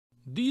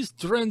This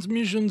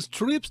Transmissions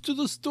Trips to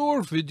the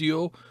Store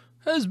video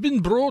has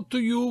been brought to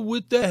you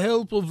with the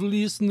help of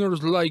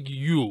listeners like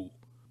you.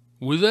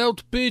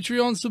 Without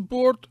Patreon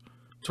support,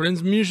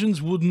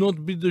 Transmissions would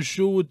not be the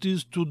show it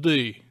is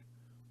today.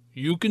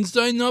 You can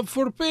sign up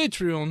for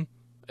Patreon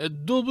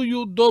at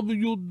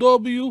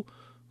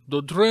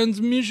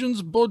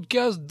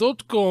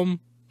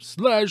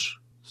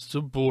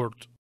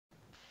www.transmissionspodcast.com/support.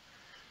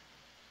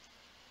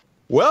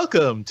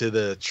 Welcome to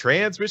the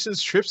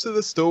Transmissions Trips to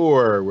the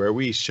Store, where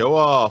we show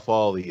off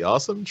all the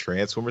awesome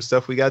Transformer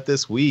stuff we got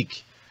this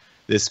week.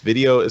 This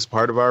video is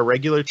part of our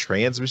regular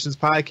Transmissions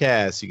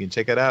podcast. You can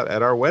check it out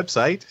at our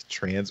website,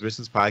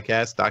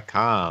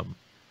 transmissionspodcast.com.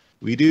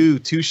 We do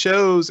 2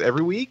 shows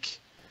every week.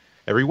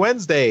 Every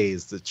Wednesday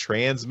is the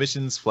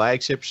Transmissions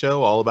flagship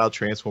show, all about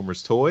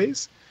Transformers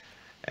toys.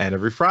 And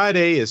every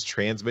Friday is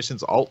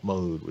Transmissions Alt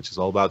Mode, which is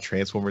all about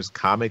Transformers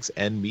comics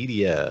and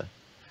media.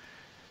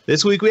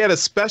 This week we had a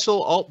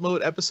special Alt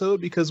Mode episode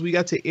because we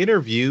got to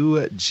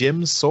interview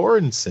Jim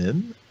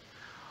Sorensen,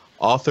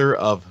 author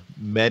of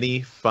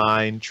many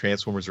fine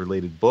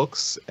Transformers-related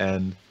books,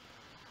 and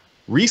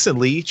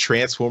recently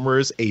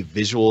Transformers: A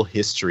Visual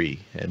History.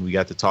 And we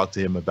got to talk to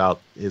him about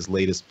his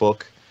latest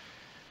book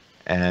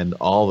and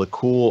all the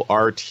cool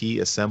art he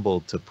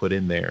assembled to put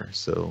in there.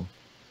 So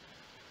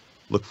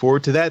look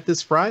forward to that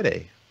this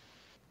Friday,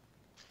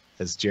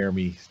 as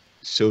Jeremy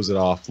shows it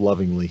off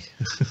lovingly.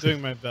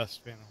 Doing my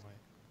best, Vanna White.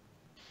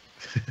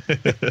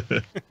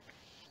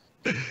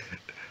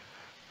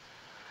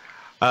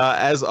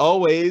 As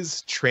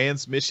always,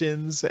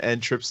 Transmissions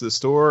and Trips to the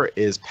Store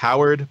is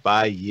powered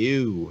by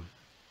you,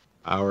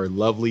 our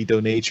lovely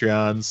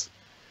Donatreons.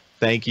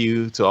 Thank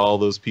you to all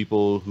those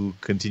people who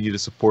continue to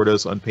support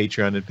us on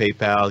Patreon and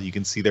PayPal. You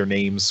can see their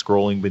names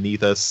scrolling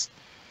beneath us.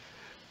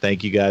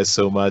 Thank you guys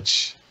so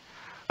much.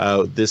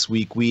 This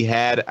week we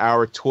had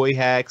our Toy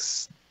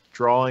Hacks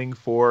drawing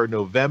for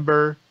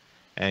November.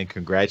 And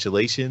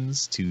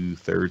congratulations to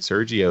Third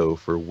Sergio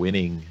for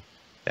winning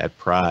that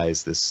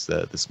prize this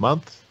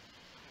month.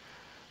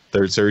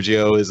 Third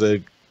Sergio is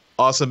an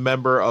awesome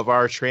member of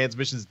our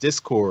Transmissions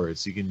Discord,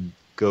 so you can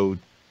go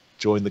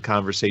join the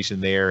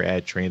conversation there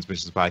at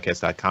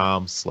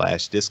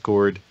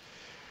transmissionspodcast.com/Discord.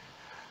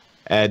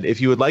 And if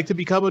you would like to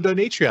become a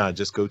Donatreon,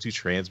 just go to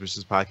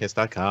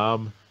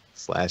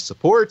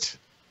transmissionspodcast.com/support,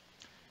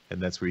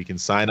 and that's where you can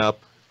sign up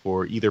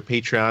for either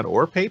Patreon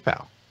or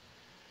PayPal.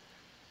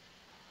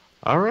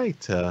 All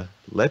right,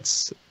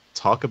 let's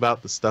talk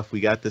about the stuff we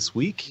got this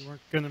week. You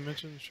weren't going to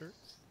mention shirts?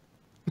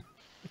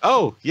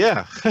 Oh,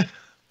 yeah.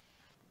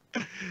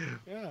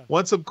 Yeah.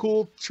 Want some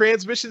cool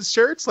Transmissions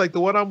shirts like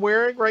the one I'm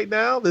wearing right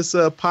now? This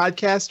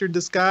podcaster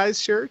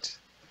disguise shirt.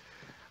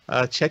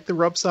 Check the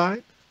rub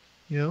side,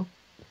 you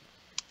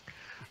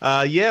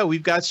know. Yeah,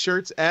 we've got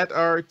shirts at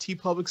our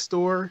TeePublic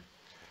store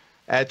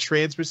at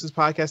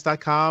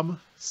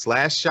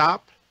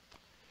transmissionspodcast.com/shop.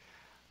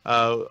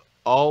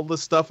 All the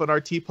stuff on our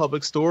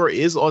TeePublic store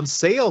is on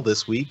sale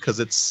this week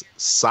because it's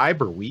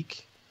Cyber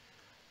Week.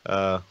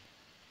 Not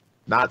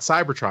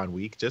Cybertron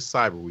Week, just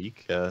Cyber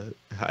Week.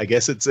 I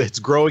guess it's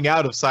growing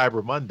out of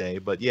Cyber Monday,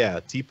 but yeah,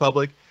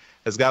 TeePublic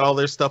has got all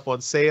their stuff on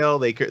sale.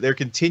 They're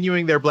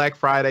continuing their Black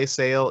Friday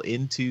sale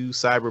into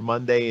Cyber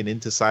Monday and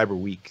into Cyber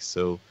Week.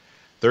 So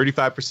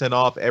 35%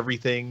 off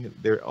everything.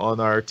 They're on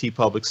our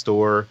TeePublic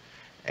store.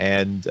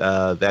 And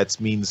that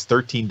means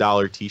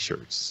 $13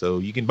 t-shirts. So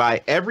you can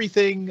buy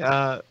everything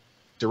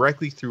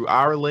directly through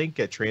our link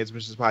at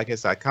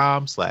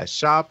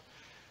transmissionspodcast.com/shop.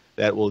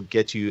 That will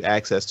get you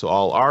access to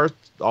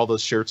all the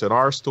shirts in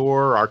our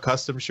store, our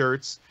custom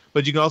shirts.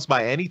 But you can also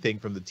buy anything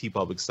from the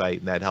TeePublic site,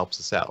 and that helps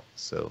us out.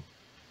 So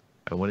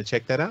I want to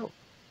check that out.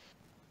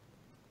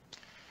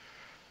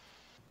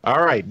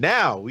 All right,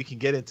 now we can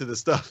get into the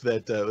stuff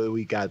that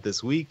we got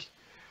this week.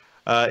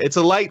 It's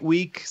a light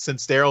week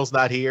since Daryl's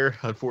not here,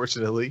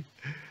 unfortunately.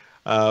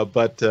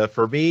 But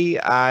for me,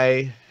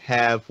 I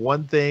have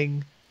one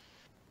thing.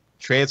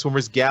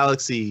 Transformers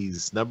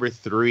Galaxies, number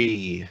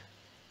 3.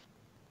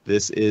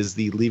 This is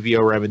the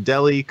Livio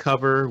Ramondelli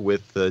cover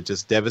with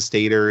just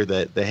Devastator,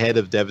 the head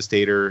of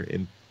Devastator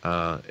in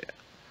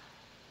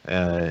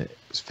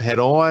head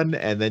on,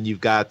 and then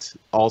you've got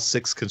all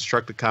 6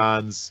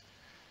 Constructicons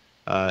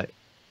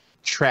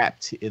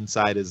trapped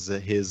inside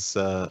his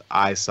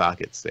eye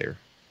sockets there.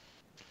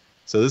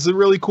 So this is a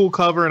really cool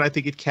cover, and I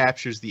think it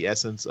captures the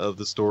essence of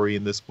the story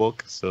in this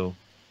book. So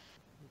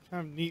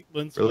Kind of neat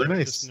lens. Really I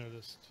nice. just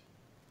noticed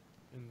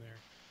in there.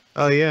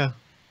 Oh yeah,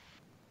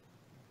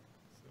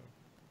 So.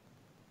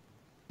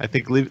 I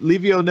think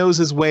Livio knows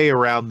his way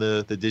around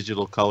the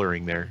digital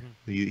coloring there.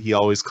 Mm-hmm. He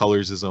always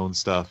colors his own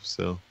stuff,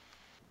 so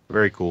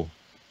very cool.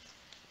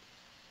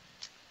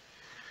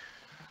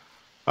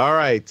 All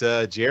right,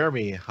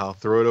 Jeremy, I'll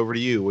throw it over to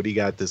you. What do you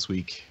got this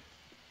week?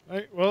 All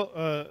right, well,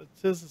 it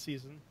is the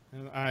season,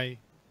 and I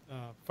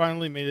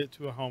finally made it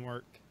to a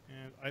Hallmark,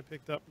 and I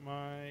picked up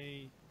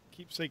my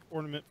keepsake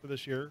ornament for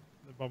this year,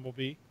 the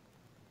Bumblebee,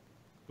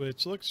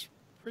 which looks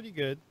pretty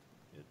good.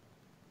 It,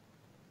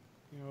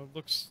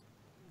 looks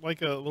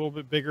like a little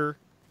bit bigger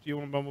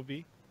G1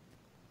 Bumblebee.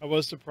 I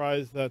was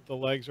surprised that the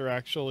legs are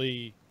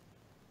actually.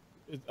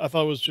 I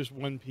thought it was just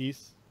one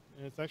piece,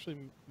 and it's actually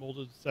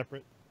molded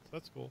separate. So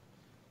that's cool.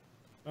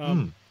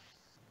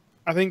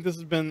 I think this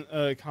has been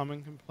a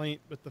common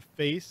complaint with the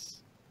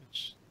face,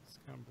 which is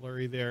kind of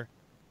blurry there.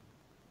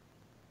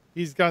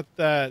 He's got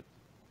that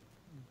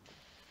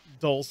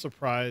dull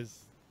surprise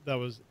that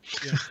was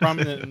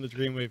prominent in the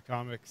Dreamwave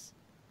comics.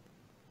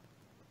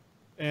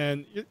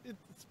 And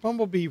it's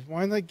Bumblebee.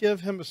 Why not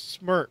give him a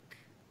smirk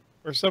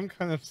or some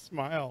kind of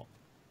smile?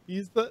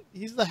 He's the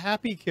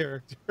happy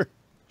character.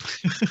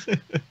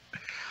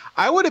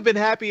 I would have been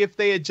happy if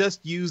they had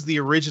just used the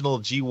original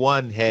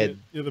G1 head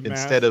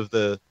instead of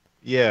the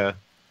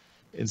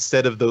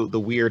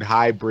weird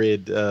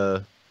hybrid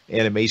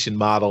animation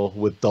model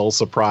with dull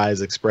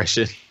surprise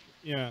expression.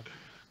 Yeah,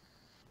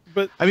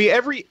 but I mean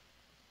every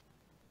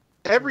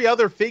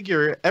other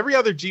figure in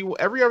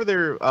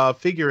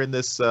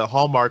this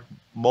Hallmark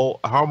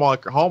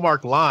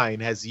line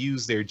has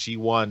used their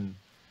G1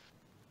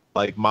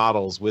 like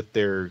models with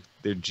the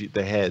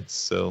heads,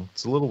 so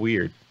it's a little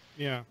weird.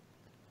 Yeah,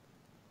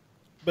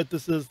 but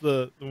this is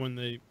the one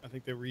I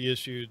think they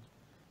reissued,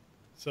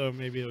 so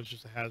maybe it was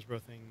just a Hasbro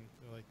thing.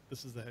 They're like,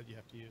 this is the head you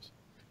have to use.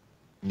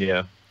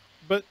 Yeah,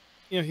 but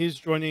he's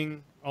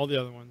joining all the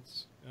other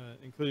ones,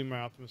 including my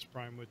Optimus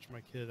Prime, which my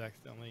kid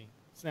accidentally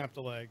snapped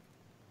a leg,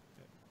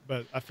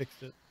 but I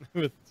fixed it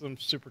with some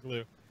super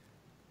glue.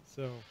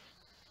 So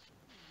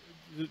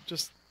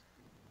just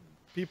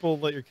people,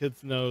 let your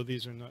kids know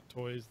these are not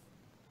toys.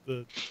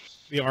 The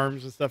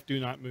arms and stuff do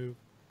not move.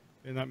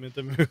 They're not meant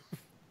to move.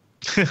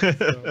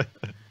 So,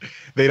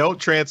 they don't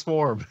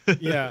transform.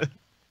 Yeah.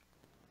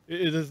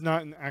 It is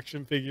not an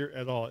action figure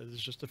at all. It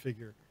is just a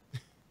figure.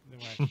 No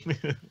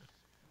action.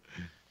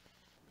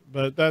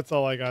 But that's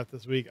all I got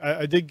this week.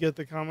 I did get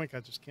the comic. I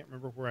just can't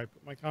remember where I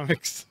put my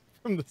comics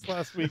from this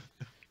last week.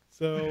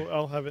 So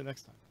I'll have it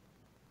next time.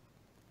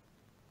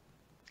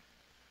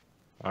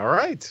 All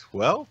right.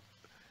 Well,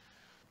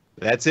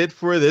 that's it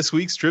for this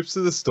week's Trips to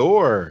the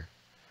Store.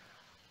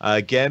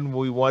 Again,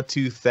 we want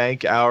to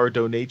thank our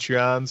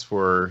Donatrions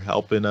for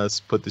helping us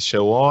put the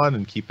show on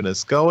and keeping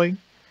us going.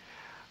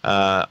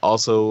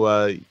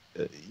 Also,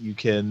 you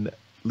can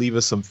leave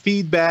us some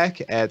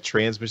feedback at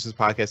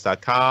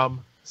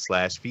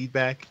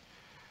transmissionspodcast.com/feedback.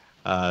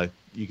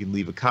 You can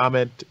leave a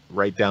comment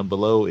right down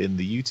below in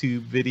the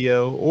YouTube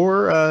video,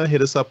 or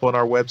hit us up on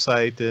our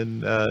website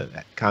and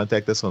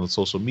contact us on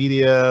social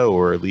media,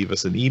 or leave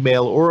us an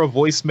email or a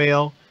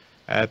voicemail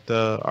at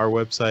our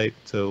website.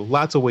 So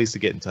lots of ways to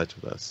get in touch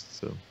with us.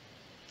 So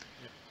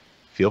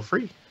feel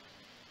free.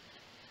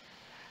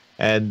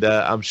 And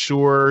I'm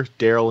sure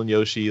Daryl and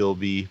Yoshi will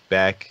be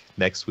back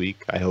next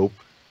week. I hope.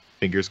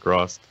 Fingers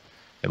crossed.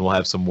 And we'll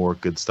have some more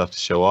good stuff to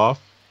show off.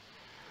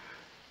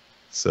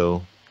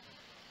 So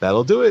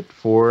that'll do it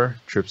for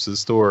Trips to the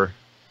Store.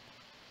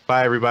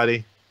 Bye,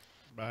 everybody.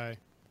 Bye.